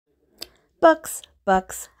Books,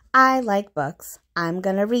 books. I like books. I'm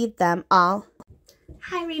gonna read them all.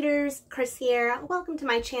 Hi readers, Chris here. Welcome to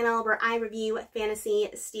my channel where I review fantasy,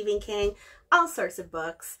 Stephen King, all sorts of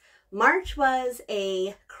books. March was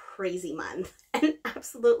a crazy month, an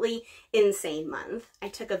absolutely insane month. I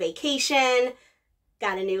took a vacation,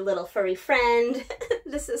 got a new little furry friend.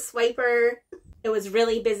 This is Swiper. It was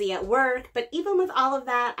really busy at work, but even with all of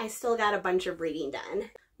that, I still got a bunch of reading done.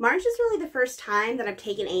 March is really the first time that I've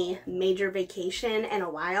taken a major vacation in a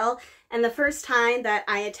while, and the first time that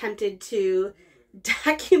I attempted to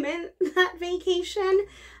document that vacation.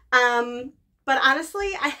 But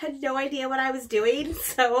honestly, I had no idea what I was doing,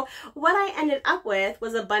 so what I ended up with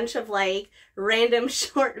was a bunch of like random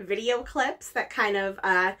short video clips that kind of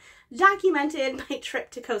documented my trip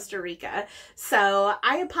to Costa Rica. So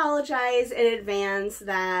I apologize in advance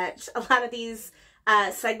that a lot of these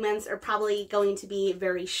segments are probably going to be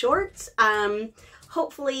very short.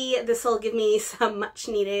 Hopefully this will give me some much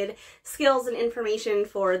needed skills and information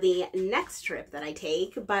for the next trip that I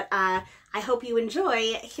take, but I hope you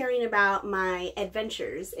enjoy hearing about my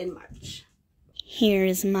adventures in March.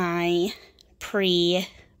 Here's my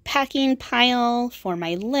pre-packing pile for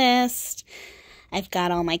my list. I've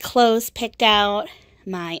got all my clothes picked out,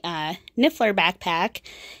 my Niffler backpack,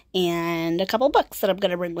 and a couple books that I'm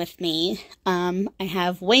going to bring with me. I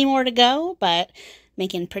have way more to go, but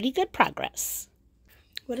making pretty good progress.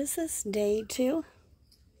 What is this, day 2?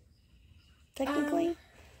 Technically?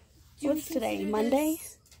 What's today, Monday?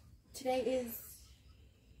 Today is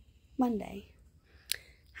Monday.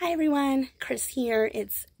 Hi everyone, Chris here.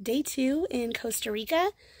 It's day 2 in Costa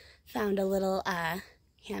Rica. Found a little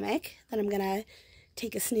hammock that I'm going to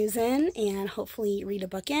take a snooze in and hopefully read a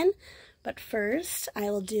book in. But first,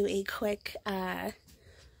 I will do a quick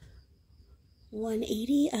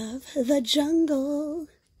 180 of the jungle.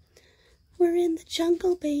 We're in the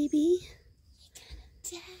jungle, baby.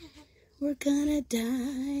 We're gonna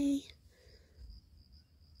die.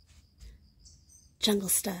 Jungle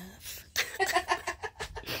stuff.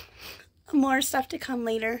 More stuff to come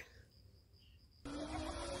later.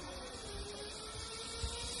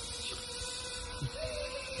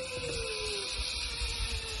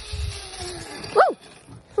 Whoa!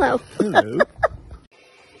 Hello. Hello.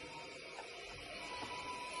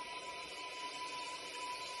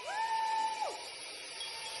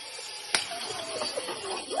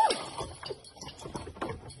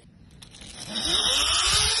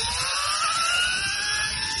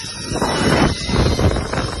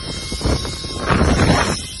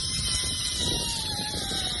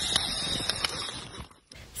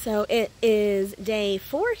 So it is day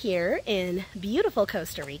 4 here in beautiful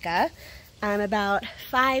Costa Rica. I'm about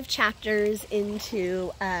 5 chapters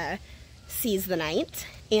into Seize the Night.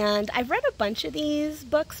 And I've read a bunch of these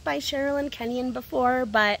books by Sherrilyn Kenyon before,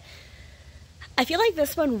 but I feel like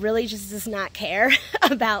this one really just does not care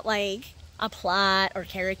about like a plot or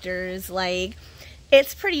characters. Like,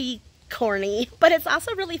 it's pretty corny, but it's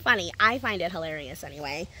also really funny. I find it hilarious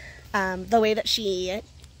anyway. The way that she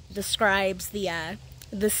describes the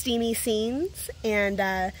steamy scenes,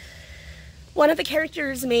 and one of the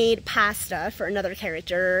characters made pasta for another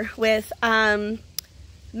character with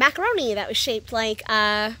macaroni that was shaped like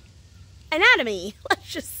anatomy,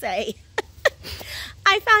 let's just say.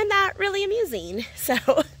 I found that really amusing. So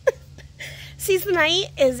Seize the Night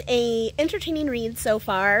is a entertaining read so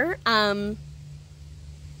far.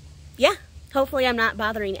 Yeah, hopefully I'm not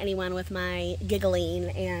bothering anyone with my giggling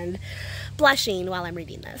and blushing while I'm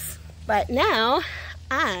reading this. But now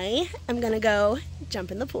I am gonna go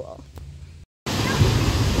jump in the pool.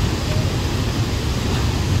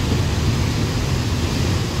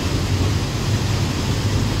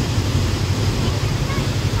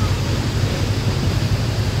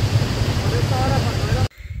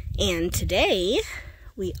 And today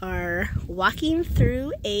we are walking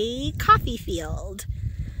through a coffee field.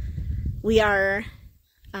 We are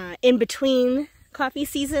in between coffee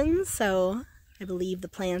seasons, so I believe the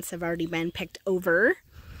plants have already been picked over.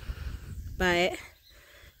 But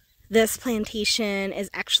this plantation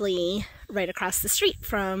is actually right across the street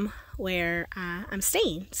from where I'm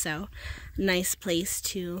staying. So nice place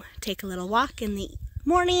to take a little walk in the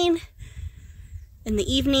morning, in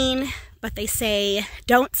the evening. But they say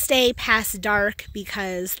don't stay past dark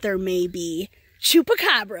because there may be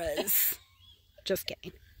chupacabras. Just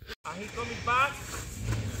kidding. He coming back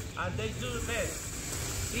and they do the best.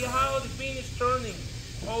 See how the bean is turning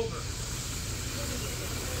over.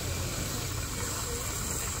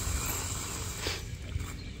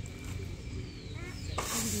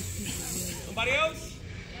 Somebody else?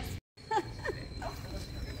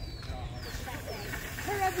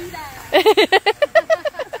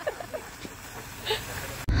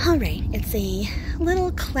 It's a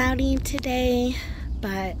little cloudy today,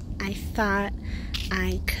 but I thought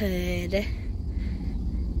I could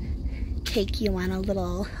take you on a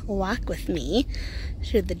little walk with me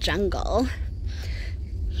through the jungle.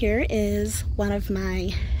 Here is one of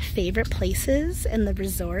my favorite places in the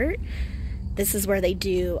resort. This is where they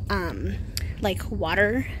do like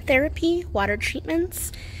water therapy, water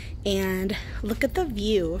treatments, and look at the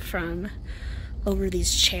view from over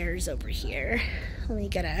these chairs over here. Let me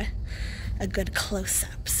get a good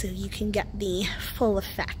close-up so you can get the full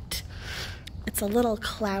effect. It's a little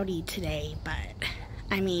cloudy today, but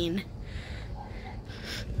I mean,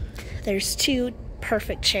 there's two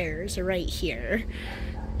perfect chairs right here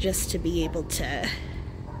just to be able to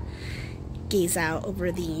gaze out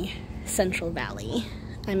over the Central Valley.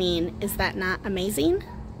 I mean, is that not amazing?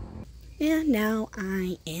 And now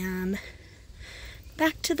I am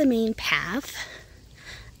back to the main path.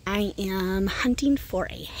 I am hunting for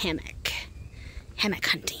a hammock. Hammock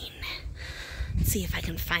hunting. Let's see if I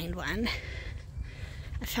can find one.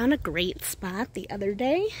 I found a great spot the other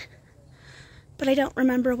day, but I don't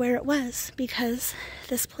remember where it was because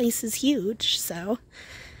this place is huge, so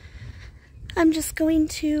I'm just going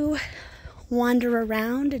to wander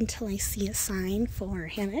around until I see a sign for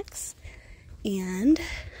hammocks, and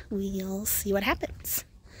we'll see what happens.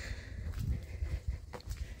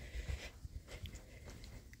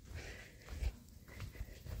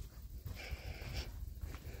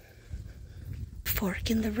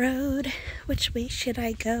 Fork in the road. Which way should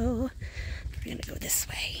I go? We're gonna go this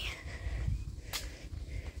way.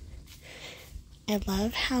 I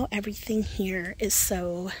love how everything here is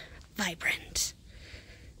so vibrant.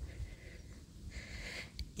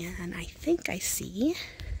 And I think I see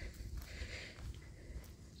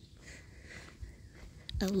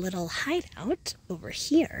a little hideout over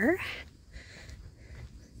here.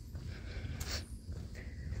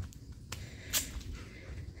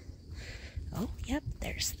 Oh, yep,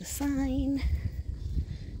 there's the sign.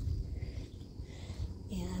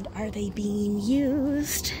 And are they being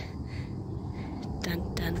used?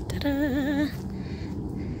 Dun, dun, da, da.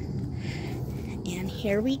 And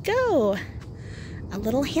here we go. A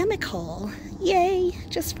little hammock hole. Yay,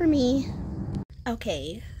 just for me.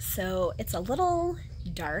 Okay, so it's a little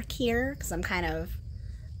dark here because I'm kind of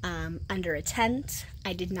under a tent.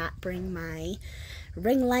 I did not bring my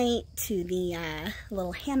ring light to the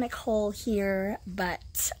little hammock hole here,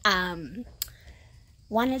 but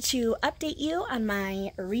wanted to update you on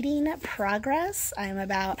my reading progress. I'm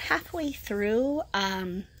about halfway through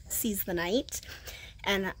Seize the Night,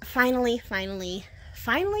 and finally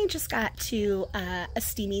just got to a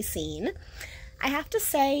steamy scene. I have to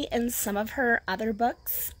say, in some of her other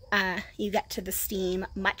books, you get to the steam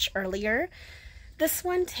much earlier. This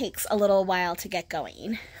one takes a little while to get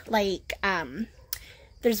going. Like,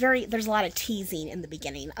 there's a lot of teasing in the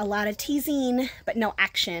beginning. A lot of teasing, but no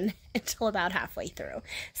action until about halfway through.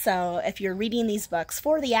 So if you're reading these books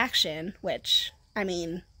for the action, which, I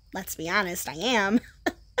mean, let's be honest, I am,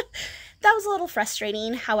 that was a little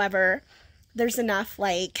frustrating. However, there's enough,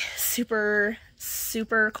 like, super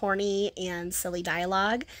corny and silly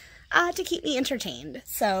dialogue to keep me entertained.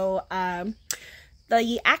 So,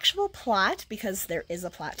 the actual plot, because there is a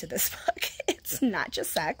plot to this book, it's not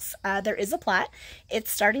just sex, there is a plot. It's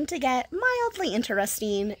starting to get mildly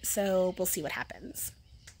interesting, so we'll see what happens.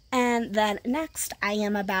 And then next, I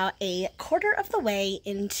am about a quarter of the way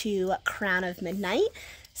into Crown of Midnight,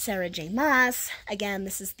 Sarah J. Maas. Again,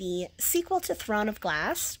 this is the sequel to Throne of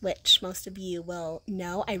Glass, which most of you will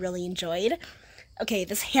know I really enjoyed. Okay,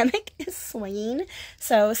 this hammock is swinging,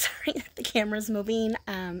 so sorry that the camera's moving.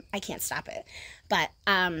 I can't stop it. But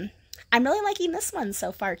I'm really liking this one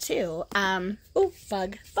so far, too. Oh,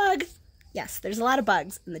 bug. Yes, there's a lot of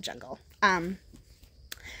bugs in the jungle. I'm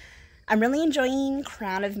really enjoying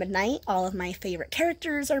Crown of Midnight. All of my favorite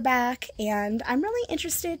characters are back, and I'm really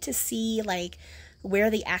interested to see, like,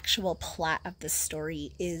 where the actual plot of this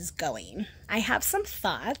story is going. I have some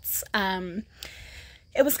thoughts.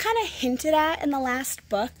 It was kind of hinted at in the last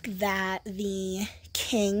book that the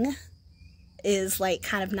king is, like,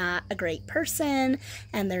 kind of not a great person,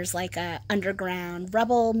 and there's, like, a underground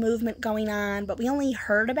rebel movement going on, but we only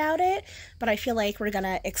heard about it, but I feel like we're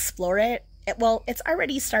gonna explore it. Well, it's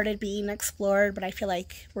already started being explored, but I feel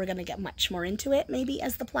like we're gonna get much more into it, maybe,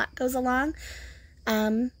 as the plot goes along.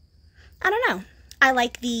 I don't know. I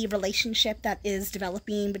like the relationship that is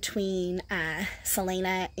developing between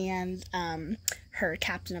Selena and her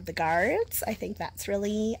captain of the guards. I think that's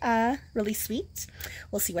really sweet.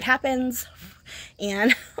 We'll see what happens.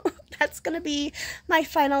 And that's going to be my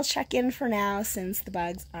final check-in for now, since the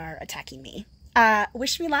bugs are attacking me.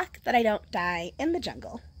 Wish me luck that I don't die in the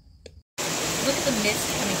jungle. Look at the mist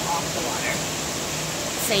coming off the water.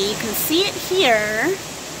 So you can see it here,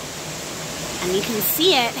 and you can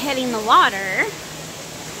see it hitting the water.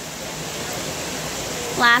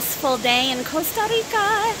 Last full day in Costa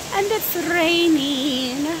Rica, and it's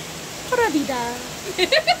raining. Pura vida.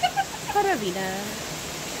 Pura vida.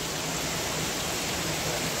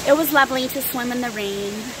 It was lovely to swim in the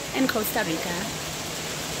rain in Costa Rica.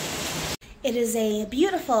 It is a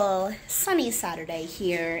beautiful sunny Saturday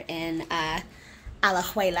here in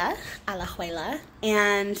Alajuela,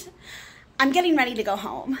 and I'm getting ready to go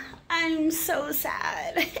home. I'm so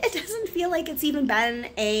sad. It doesn't feel like it's even been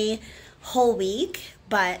a whole week,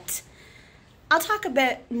 but I'll talk a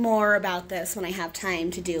bit more about this when I have time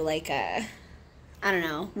to do like a, I don't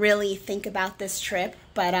know, really think about this trip,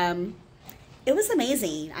 but it was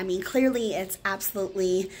amazing. I mean, clearly it's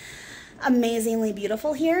absolutely amazingly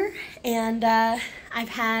beautiful here, and I've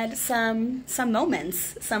had some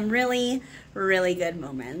moments, some really, really good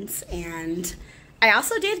moments, and I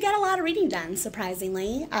also did get a lot of reading done,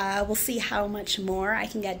 surprisingly. We'll see how much more I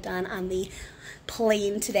can get done on the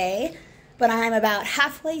plane today, but I'm about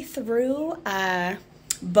halfway through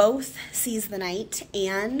both Seize the Night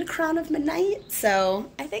and Crown of Midnight,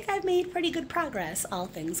 so I think I've made pretty good progress, all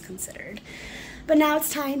things considered. But now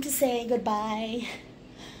it's time to say goodbye.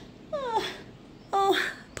 Oh,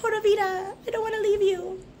 pura vida, I don't want to leave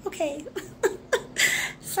you. Okay.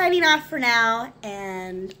 Signing off for now,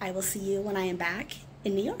 and I will see you when I am back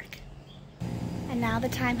in New York. And now the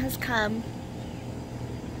time has come.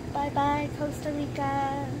 Bye-bye, Costa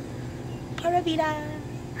Rica. Pura vida.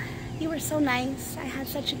 You were so nice. I had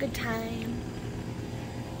such a good time.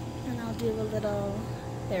 And I'll do a little,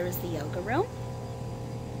 there is the yoga room.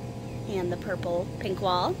 And the purple pink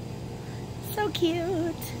wall. So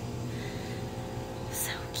cute.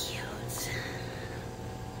 So cute.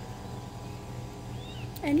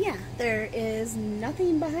 And yeah, there is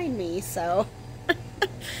nothing behind me, so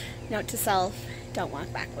note to self, don't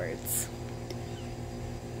walk backwards.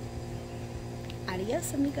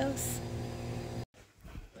 Adios, amigos.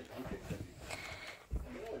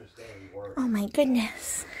 Oh my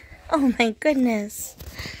goodness. Oh my goodness.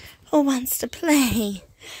 Who wants to play?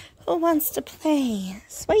 Who wants to play?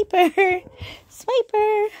 Swiper.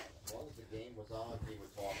 Swiper.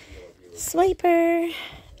 Swiper.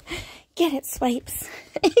 Get it, Swipes.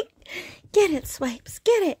 Get it, Swipes.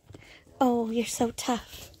 Get it. Oh, you're so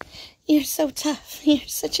tough. You're so tough. You're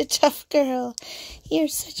such a tough girl. You're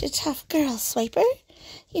such a tough girl, Swiper.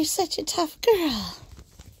 You're such a tough girl.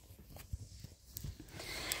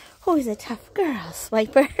 Who's a tough girl,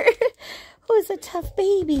 Swiper? Who's a tough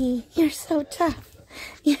baby? You're so tough.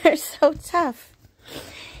 You're so tough.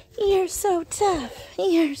 You're so tough.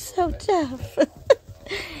 You're so tough.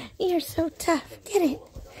 You're so tough. Get it.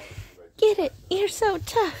 Get it. You're so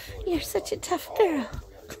tough. You're such a tough girl.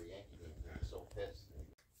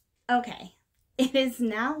 Okay. It is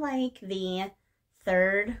now like the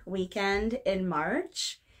third weekend in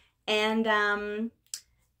March. And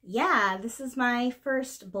yeah, this is my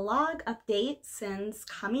first blog update since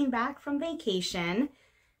coming back from vacation.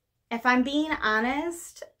 If I'm being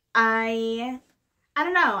honest, I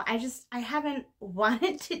don't know. I haven't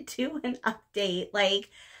wanted to do an update. Like,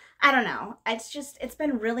 I don't know. It's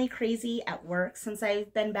been really crazy at work since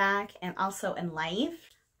I've been back, and also in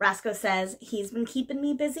life. Roscoe says he's been keeping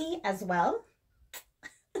me busy as well.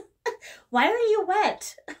 Why are you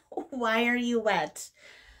wet? Why are you wet?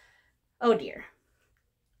 Oh dear.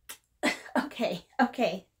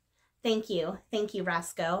 Okay. Thank you,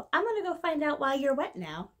 Roscoe. I'm gonna go find out why you're wet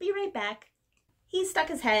now. Be right back. He stuck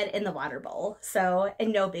his head in the water bowl, so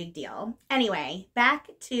no big deal. Anyway, back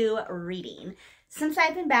to reading. Since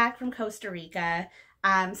I've been back from Costa Rica,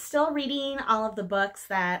 I'm still reading all of the books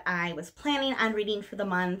that I was planning on reading for the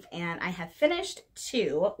month, and I have finished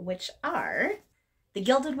 2, which are the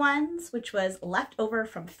Gilded ones, which was left over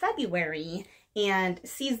from February, and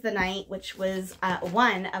Seize the Night, which was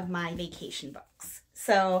one of my vacation books.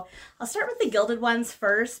 So I'll start with the Gilded ones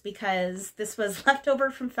first because this was left over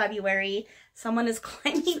from February. Someone is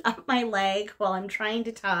climbing up my leg while I'm trying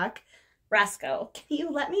to talk. Roscoe, can you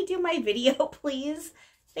let me do my video, please?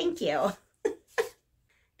 Thank you.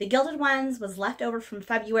 The Gilded ones was left over from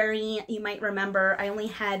February. You might remember I only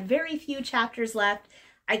had very few chapters left.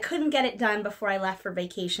 I couldn't get it done before I left for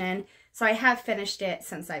vacation, so I have finished it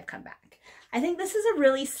since I've come back. I think this is a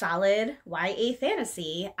really solid YA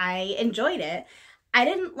fantasy. I enjoyed it. I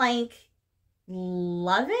didn't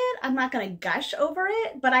love it. I'm not going to gush over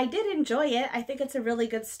it, but I did enjoy it. I think it's a really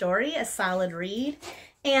good story, a solid read.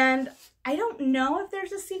 And I don't know if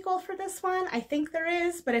there's a sequel for this one. I think there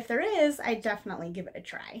is, but if there is, I definitely give it a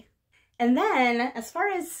try. And then as far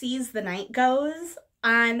as Seize the Night goes,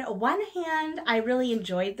 on one hand, I really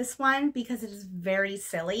enjoyed this one because it is very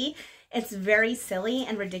silly. It's very silly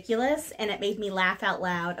and ridiculous, and it made me laugh out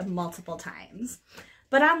loud multiple times.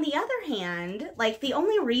 But on the other hand, like, the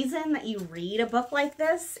only reason that you read a book like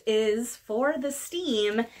this is for the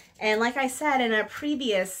steam. And like I said in a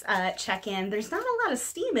previous check-in, there's not a lot of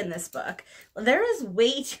steam in this book. There is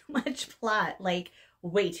way too much plot, like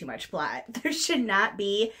way too much plot. There should not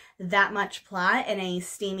be that much plot in a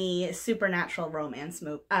steamy supernatural romance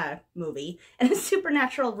movie, and a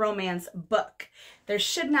supernatural romance book. There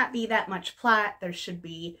should not be that much plot. There should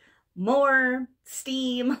be more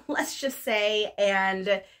steam, let's just say,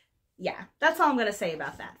 and yeah, that's all I'm going to say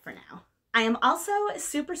about that for now. I am also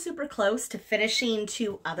super close to finishing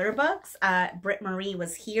 2 other books. Britt-Marie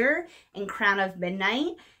Was Here and Crown of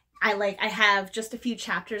Midnight. I have just a few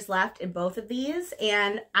chapters left in both of these,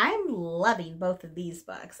 and I'm loving both of these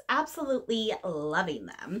books. Absolutely loving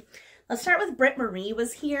them. Let's start with Britt-Marie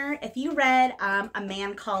Was Here. If you read A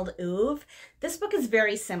Man Called Uve, this book is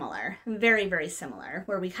very similar, very similar,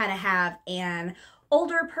 where we kind of have an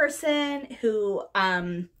older person who,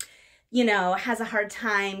 you know, has a hard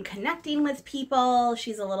time connecting with people.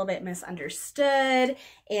 She's a little bit misunderstood,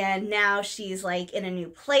 and now she's like in a new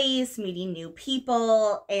place, meeting new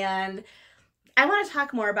people, and I want to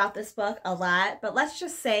talk more about this book a lot, but let's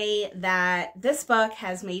just say that this book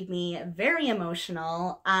has made me very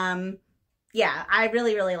emotional. Yeah, I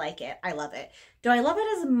really like it. I love it. Do I love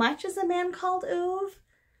it as much as A Man Called Uve?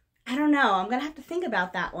 I don't know. I'm going to have to think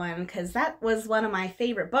about that one, because that was one of my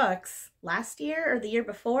favorite books last year or the year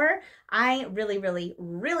before. I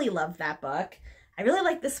really loved that book. I really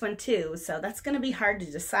like this one too, so that's going to be hard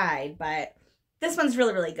to decide, but this one's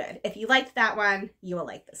really good. If you liked that one, you will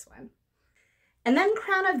like this one. And then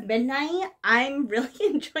Crown of Midnight, I'm really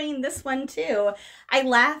enjoying this one too. I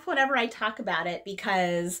laugh whenever I talk about it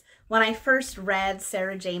because when I first read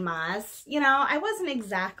Sarah J. Maas, you know, I wasn't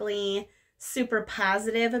exactly super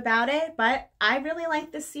positive about it, but I really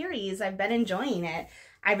like this series. I've been enjoying it.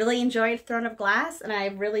 I really enjoyed Throne of Glass, and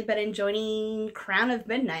I've really been enjoying Crown of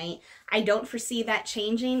Midnight. I don't foresee that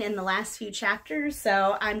changing in the last few chapters,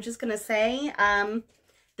 so I'm just going to say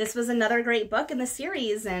this was another great book in the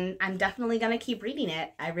series, and I'm definitely going to keep reading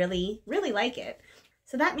it. I really like it.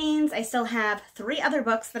 So that means I still have 3 other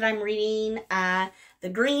books that I'm reading. The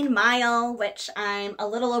Green Mile, which I'm a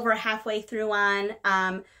little over halfway through on.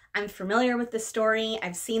 I'm familiar with the story.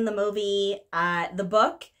 I've seen the movie. The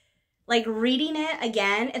book, like reading it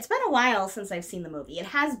again, it's been a while since I've seen the movie. It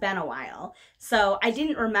has been a while. So I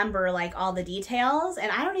didn't remember like all the details,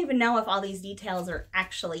 and I don't even know if all these details are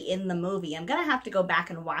actually in the movie. I'm gonna have to go back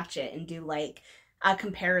and watch it and do like a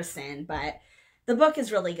comparison, but the book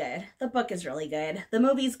is really good. The book is really good. The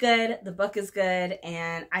movie's good, the book is good,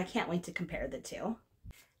 and I can't wait to compare the two.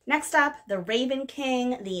 Next up, The Raven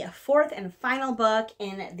King, the 4th and final book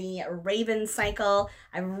in the Raven cycle.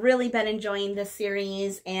 I've really been enjoying this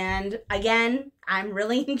series, and again, I'm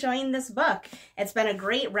really enjoying this book. It's been a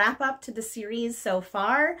great wrap-up to the series so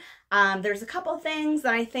far. There's a couple things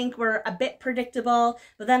that I think were a bit predictable,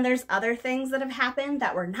 but then there's other things that have happened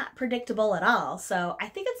that were not predictable at all. So I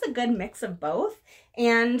think it's a good mix of both,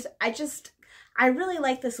 and I really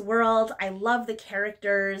like this world. I love the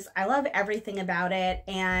characters. I love everything about it.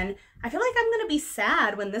 And I feel like I'm going to be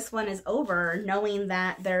sad when this one is over, knowing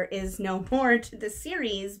that there is no more to the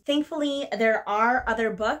series. Thankfully, there are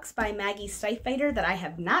other books by Maggie Steifvater that I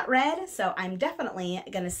have not read, so I'm definitely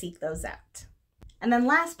going to seek those out. And then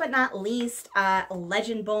last but not least,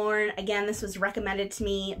 Legendborn. Again, this was recommended to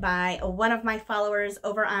me by one of my followers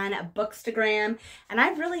over on Bookstagram, and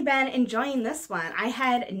I've really been enjoying this one. I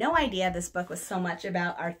had no idea this book was so much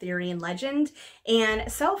about Arthurian legend,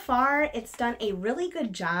 and so far it's done a really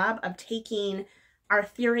good job of taking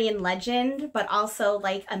Arthurian legend, but also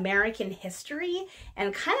like American history,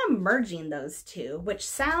 and kind of merging those two, which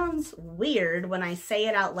sounds weird when I say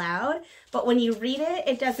it out loud, but when you read it,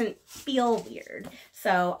 it doesn't feel weird.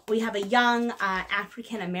 So we have a young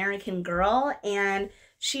African-American girl, and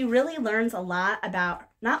she really learns a lot about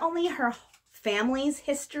not only her family's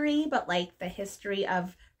history, but like the history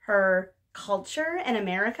of her culture in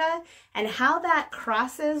America, and how that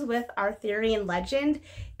crosses with Arthurian legend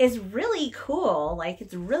is really cool. Like,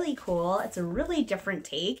 it's really cool. It's a really different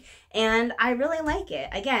take, and I really like it.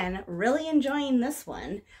 Again, really enjoying this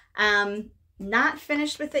one. Not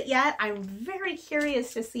finished with it yet. I'm very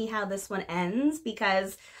curious to see how this one ends,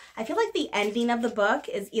 because I feel like the ending of the book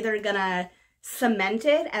is either gonna cement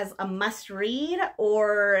it as a must read,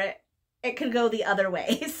 or it could go the other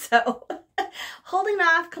way. So holding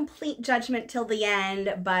off complete judgment till the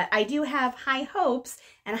end, but I do have high hopes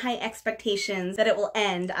and high expectations that it will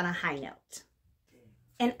end on a high note.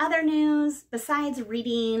 In other news, besides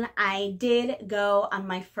reading, I did go on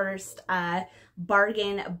my first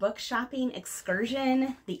bargain book shopping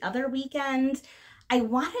excursion the other weekend. I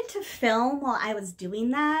wanted to film while I was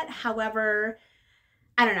doing that. However,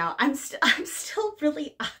 I don't know, I'm still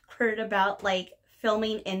really awkward about like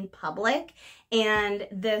filming in public, and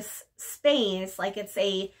this space, like it's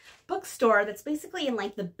a bookstore that's basically in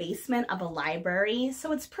like the basement of a library,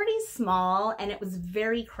 so it's pretty small and it was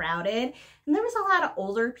very crowded and there was a lot of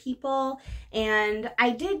older people, and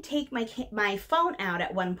I did take my phone out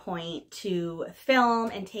at one point to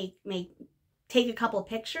film and take a couple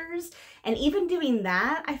pictures, and even doing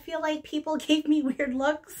that I feel like people gave me weird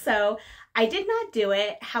looks, so I did not do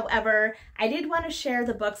it. However, I did want to share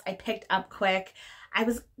the books I picked up quick. I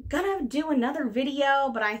was gonna do another video,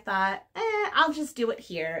 but I thought, I'll just do it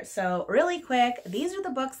here. So really quick, these are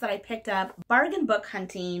the books that I picked up bargain book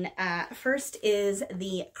hunting. First is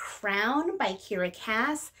The Crown by Kira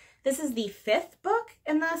Cass. This is the 5th book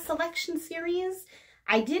in the selection series.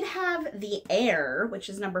 I did have The Heir, which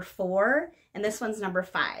is number 4, and this one's number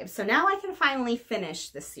 5. So now I can finally finish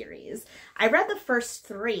this series. I read the first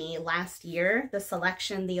 3 last year, the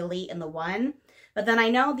selection, the elite, and the 1. But then I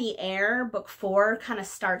know The Heir, book 4, kind of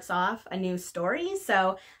starts off a new story.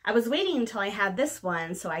 So I was waiting until I had this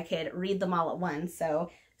one so I could read them all at once. So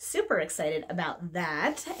super excited about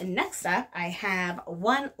that. And next up, I have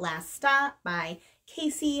One Last Stop by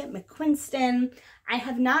Casey McQuinston. I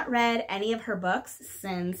have not read any of her books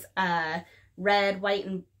since Red, White,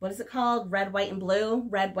 and what is it called? Red, White, and Blue?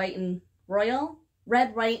 Red, White, and Royal?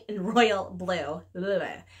 Red, White, and Royal Blue.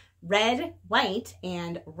 Ugh. Red, White,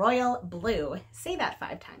 and Royal Blue. Say that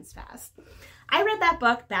 5 times fast. I read that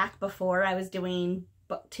book back before I was doing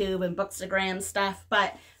BookTube and Bookstagram stuff,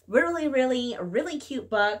 but really, really, really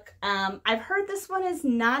cute book. I've heard this one is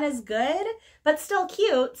not as good, but still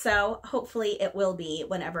cute, so hopefully it will be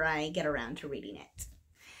whenever I get around to reading it.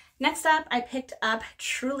 Next up, I picked up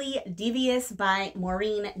Truly Devious by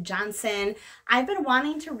Maureen Johnson. I've been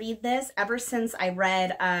wanting to read this ever since I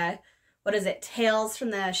read what is it, Tales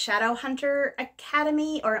from the Shadowhunter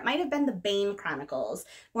Academy, or it might have been the Bane Chronicles.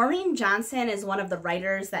 Maureen Johnson is one of the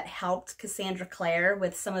writers that helped Cassandra Clare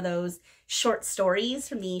with some of those short stories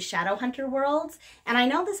from the Shadowhunter worlds, and I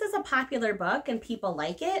know this is a popular book and people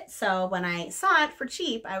like it, so when I saw it for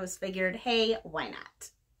cheap, I was figured, hey, why not?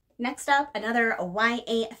 Next up, another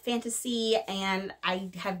YA fantasy, and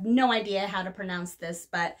I have no idea how to pronounce this,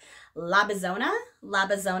 but Lobizona.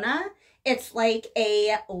 It's like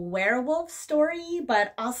a werewolf story,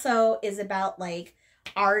 but also is about like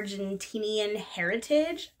Argentinian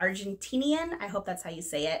heritage. I hope that's how you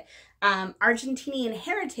say it. Argentinian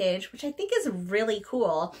heritage, which I think is really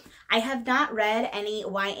cool. I have not read any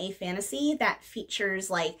YA fantasy that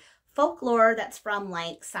features like folklore that's from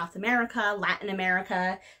like South America, Latin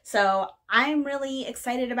America. So I'm really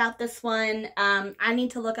excited about this one. I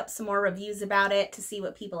need to look up some more reviews about it to see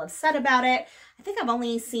what people have said about it. I think I've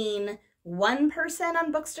only seen one person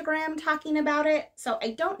on Bookstagram talking about it, so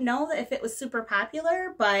I don't know if it was super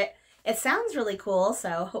popular, but it sounds really cool,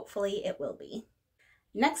 so hopefully it will be.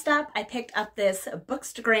 Next up, I picked up this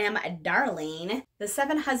Bookstagram darling, The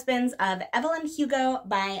 7 Husbands of Evelyn Hugo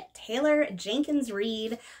by Taylor Jenkins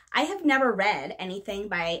Reid. I have never read anything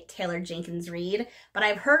by Taylor Jenkins Reid, but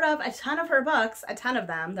I've heard of a ton of her books, a ton of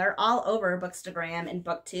them. They're all over Bookstagram and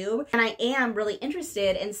BookTube, and I am really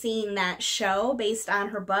interested in seeing that show based on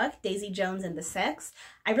her book, Daisy Jones and the Six.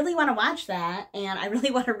 I really want to watch that, and I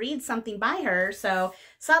really want to read something by her, so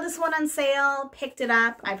saw this one on sale, picked it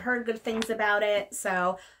up. I've heard good things about it,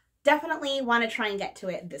 so definitely want to try and get to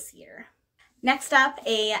it this year. Next up,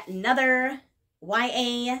 another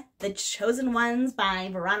YA, The Chosen Ones by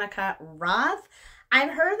Veronica Roth.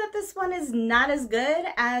 I've heard that this one is not as good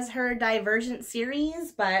as her Divergent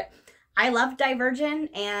series, but I love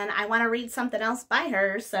Divergent and I want to read something else by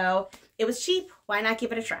her, so it was cheap. Why not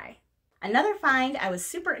give it a try? Another find I was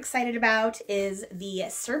super excited about is The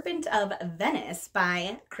Serpent of Venice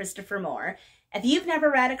by Christopher Moore. If you've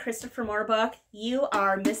never read a Christopher Moore book, you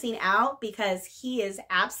are missing out because he is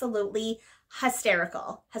absolutely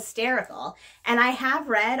hysterical. And I have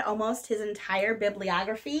read almost his entire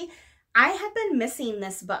bibliography. I have been missing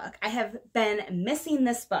this book.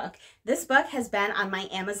 This book has been on my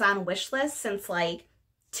Amazon wish list since like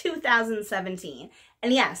 2017.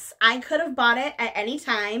 And yes, I could have bought it at any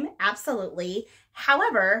time, absolutely.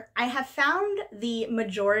 However, I have found the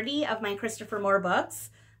majority of my Christopher Moore books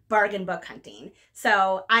bargain book hunting.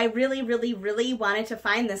 So I really, really, really wanted to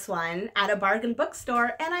find this one at a bargain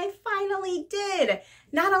bookstore, and I finally did.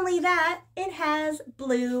 Not only that, it has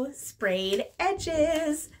blue sprayed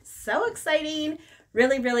edges. So exciting.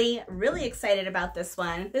 Really, really, really excited about this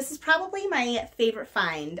one. This is probably my favorite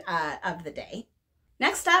find of the day.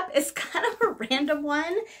 Next up is kind of a random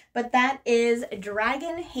one, but that is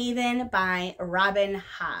Dragon Haven by Robin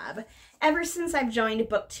Hobb. Ever since I've joined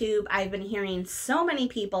BookTube, I've been hearing so many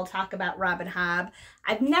people talk about Robin Hobb.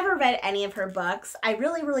 I've never read any of her books. I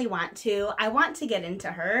really, really want to. I want to get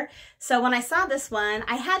into her. So when I saw this one,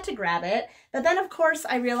 I had to grab it. But then, of course,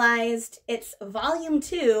 I realized it's volume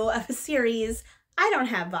 2 of a series. I don't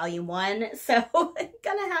have volume 1, so I'm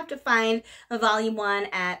gonna have to find a volume 1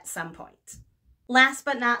 at some point. Last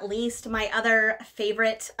but not least, my other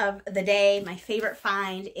favorite of the day, my favorite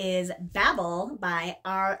find is Babel by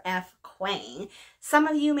R.F. Kuang. Some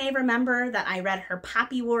of you may remember that I read her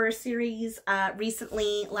Poppy War series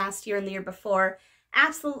recently, last year and the year before.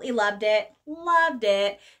 Absolutely loved it, loved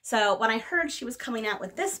it. So when I heard she was coming out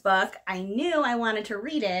with this book, I knew I wanted to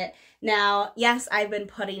read it. Now, yes, I've been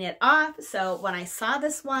putting it off, so when I saw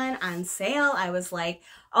this one on sale, I was like,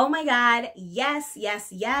 oh my God, yes, yes,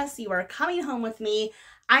 yes, you are coming home with me.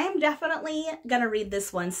 I am definitely gonna read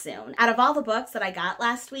this one soon. Out of all the books that I got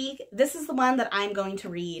last week, this is the one that I'm going to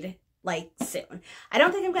read like soon. I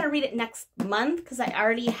don't think I'm gonna read it next month because I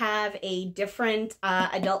already have a different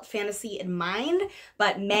adult fantasy in mind,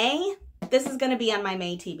 but May, this is gonna be on my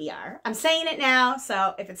May TBR. I'm saying it now,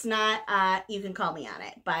 so if it's not, you can call me on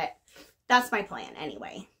it, but that's my plan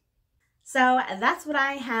anyway. So that's what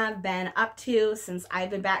I have been up to since I've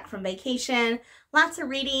been back from vacation. Lots of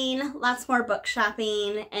reading, lots more book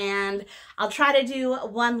shopping, and I'll try to do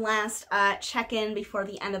one last check-in before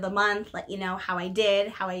the end of the month, let you know how I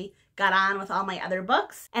did, how I got on with all my other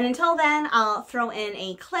books. And until then, I'll throw in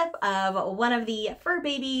a clip of one of the fur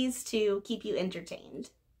babies to keep you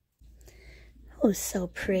entertained. Oh, so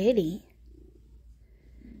pretty.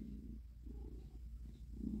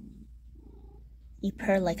 You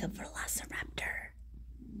purr like a velociraptor.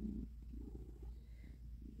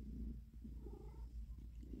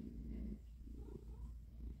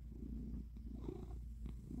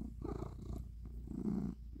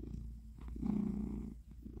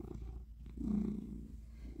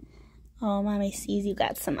 Oh, Mommy sees you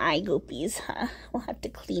got some eye goopies, huh? We'll have to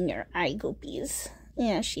clean your eye goopies.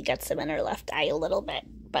 Yeah, she got some in her left eye a little bit,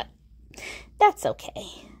 but that's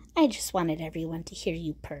okay. I just wanted everyone to hear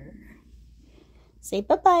you purr. Say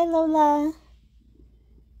bye-bye, Lola.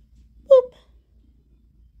 Boop.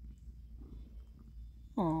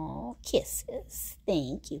 Aw, kisses.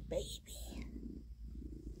 Thank you, baby.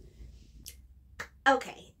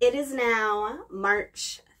 Okay, it is now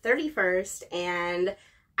March 31st, and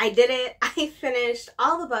I did it. I finished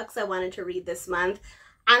all the books I wanted to read this month.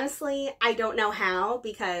 Honestly, I don't know how,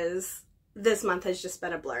 because this month has just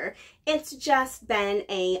been a blur. It's just been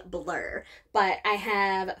a blur. But I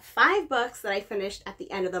have 5 books that I finished at the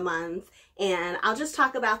end of the month, and I'll just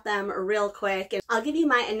talk about them real quick. And I'll give you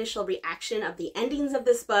my initial reaction of the endings of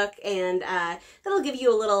this book, and that'll give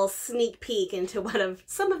you a little sneak peek into what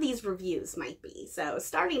some of these reviews might be. So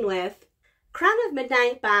starting with Crown of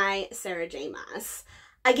Midnight by Sarah J. Maas.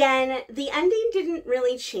 Again, the ending didn't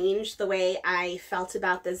really change the way I felt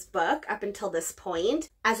about this book up until this point.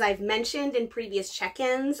 As I've mentioned in previous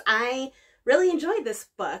check-ins, I really enjoyed this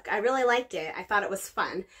book. I really liked it. I thought it was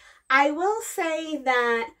fun. I will say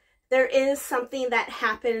that there is something that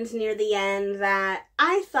happened near the end that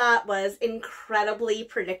I thought was incredibly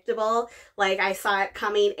predictable. Like, I saw it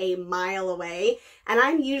coming a mile away, and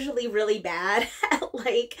I'm usually really bad at,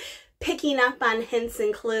 like, picking up on hints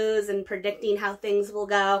and clues and predicting how things will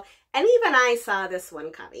go. And even I saw this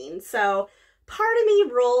one coming. So part of me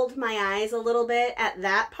rolled my eyes a little bit at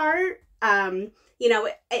that part. You know,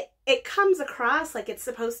 it comes across like it's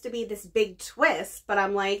supposed to be this big twist, but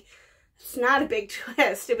I'm like, it's not a big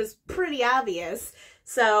twist. It was pretty obvious.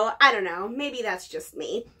 So I don't know, maybe that's just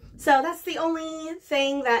me. So that's the only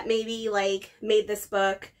thing that maybe like made this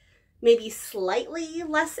book maybe slightly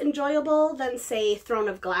less enjoyable than, say, Throne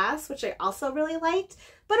of Glass, which I also really liked.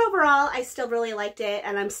 But overall, I still really liked it,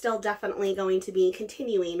 and I'm still definitely going to be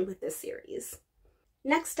continuing with this series.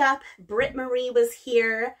 Next up, Britt-Marie was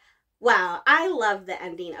here. Wow, I love the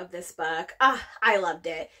ending of this book. I loved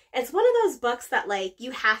it. It's one of those books that, like, you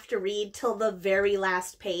have to read till the very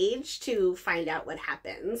last page to find out what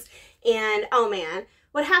happens. And, oh man,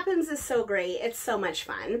 what happens is so great. It's so much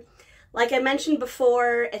fun. Like I mentioned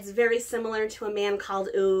before, it's very similar to A Man Called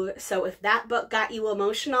Ove, so if that book got you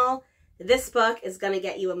emotional, this book is going to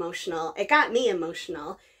get you emotional. It got me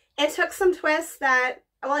emotional. It took some twists that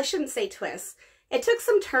well, I shouldn't say twists. It took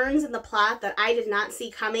some turns in the plot that I did not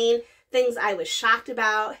see coming, things I was shocked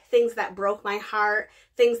about, things that broke my heart,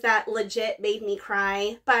 things that legit made me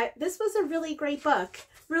cry. But this was a really great book.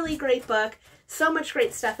 Really great book. So much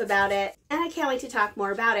great stuff about it. And I can't wait to talk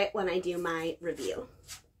more about it when I do my review.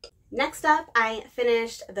 Next up, I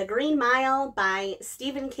finished The Green Mile by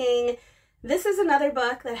Stephen King. This is another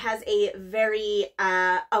book that has a very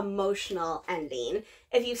emotional ending.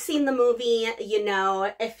 If you've seen the movie, you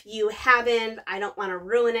know. If you haven't, I don't want to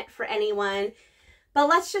ruin it for anyone. But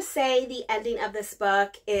let's just say the ending of this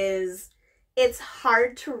book is, it's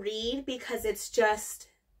hard to read because it's just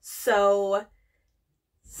so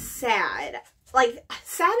sad. Like,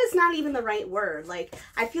 sad is not even the right word. Like,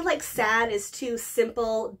 I feel like sad is too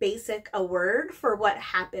simple, basic a word for what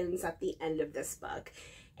happens at the end of this book.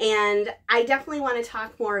 And I definitely want to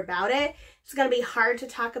talk more about it. It's going to be hard to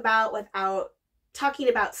talk about without talking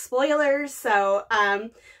about spoilers. So,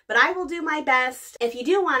 but I will do my best. If you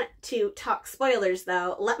do want to talk spoilers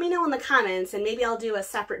though, let me know in the comments and maybe I'll do a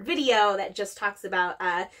separate video that just talks about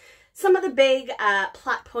some of the big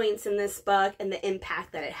plot points in this book and the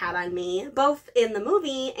impact that it had on me, both in the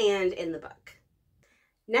movie and in the book.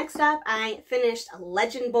 Next up, I finished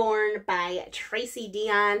Legendborn by Tracy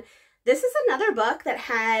Deonn. This is another book that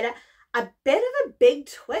had a bit of a big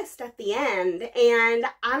twist at the end, and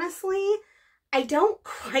honestly, I don't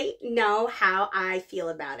quite know how I feel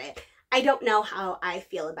about it. I don't know how I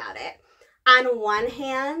feel about it. On one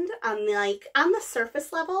hand, on the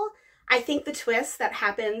surface level, I think the twist that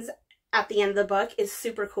happens at the end of the book is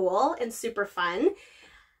super cool and super fun.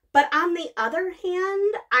 But on the other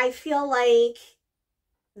hand, I feel like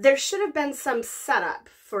there should have been some setup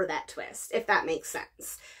for that twist, if that makes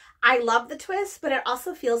sense. I love the twist, but it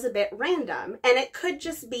also feels a bit random. And it could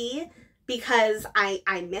just be because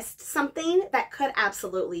I missed something. That could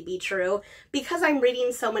absolutely be true. Because I'm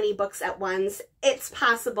reading so many books at once, it's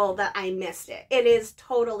possible that I missed it. It is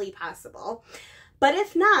totally possible. But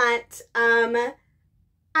if not,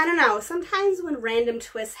 I don't know. Sometimes when random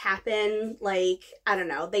twists happen, like, I don't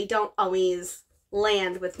know, they don't always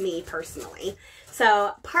land with me personally.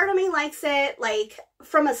 So part of me likes it. Like,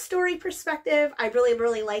 from a story perspective, I really,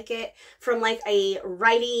 really like it. From like a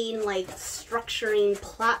writing, like structuring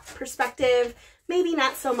plot perspective, maybe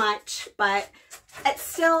not so much, but it's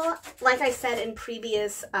still, like I said in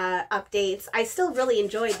previous updates, I still really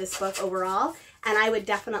enjoyed this book overall, and I would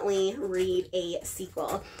definitely read a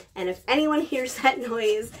sequel. And if anyone hears that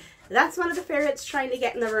noise, that's one of the ferrets trying to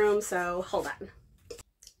get in the room, so hold on.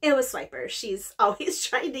 It was Swiper. She's always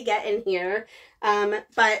trying to get in here,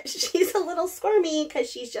 but she's a little squirmy because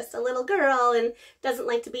she's just a little girl and doesn't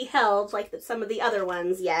like to be held like some of the other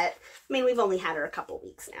ones yet. I mean, we've only had her a couple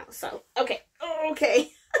weeks now, so okay.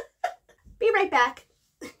 Be right back.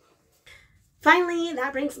 Finally,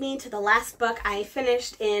 that brings me to the last book I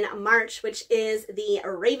finished in March, which is The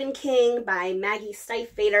Raven King by Maggie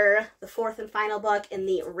Steifvater, the fourth and final book in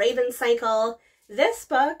the Raven cycle. This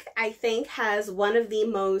book, I think, has one of the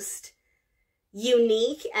most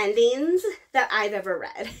unique endings that I've ever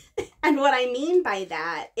read. And what I mean by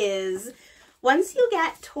that is, once you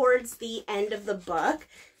get towards the end of the book,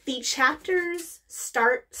 the chapters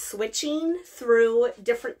start switching through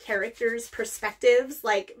different characters' perspectives,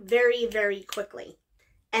 like, very, very quickly.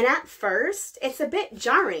 And at first, it's a bit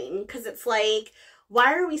jarring, because it's like,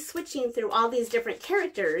 why are we switching through all these different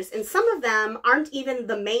characters? And some of them aren't even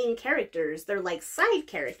the main characters. They're like side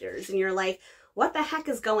characters. And you're like, what the heck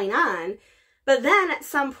is going on? But then at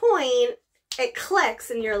some point, it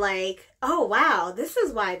clicks and you're like, oh wow, this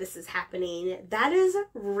is why this is happening. That is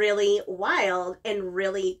really wild and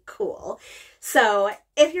really cool. So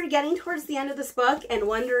if you're getting towards the end of this book and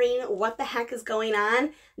wondering what the heck is going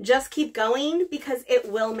on, just keep going because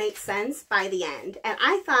it will make sense by the end. And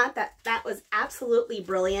I thought that that was absolutely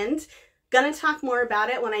brilliant. Gonna talk more about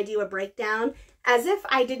it when I do a breakdown. As if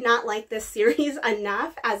I did not like this series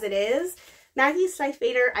enough as it is. Maggie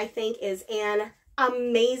Steifvater, I think, is an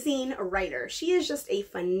amazing writer. She is just a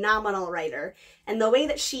phenomenal writer. And the way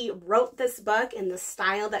that she wrote this book and the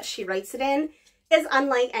style that she writes it in is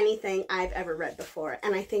unlike anything I've ever read before.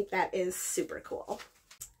 And I think that is super cool.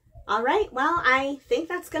 All right, well, I think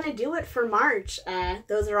that's going to do it for March.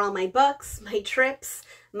 Those are all my books, my trips,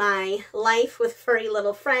 my life with furry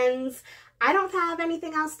little friends. I don't have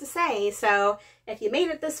anything else to say. So if you made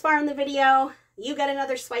it this far in the video, you get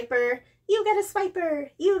another swiper. You get a swiper,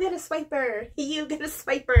 you get a swiper, you get a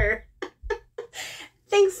swiper.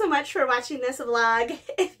 Thanks so much for watching this vlog.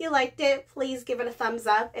 If you liked it, please give it a thumbs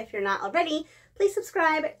up. If you're not already, please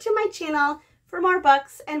subscribe to my channel for more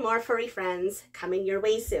books and more furry friends coming your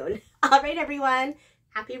way soon. All right, everyone,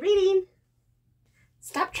 happy reading.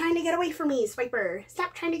 Stop trying to get away from me, Swiper.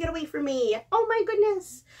 Stop trying to get away from me. Oh my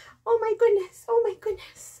goodness. Oh my goodness. Oh my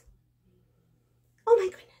goodness. Oh my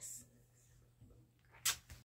goodness.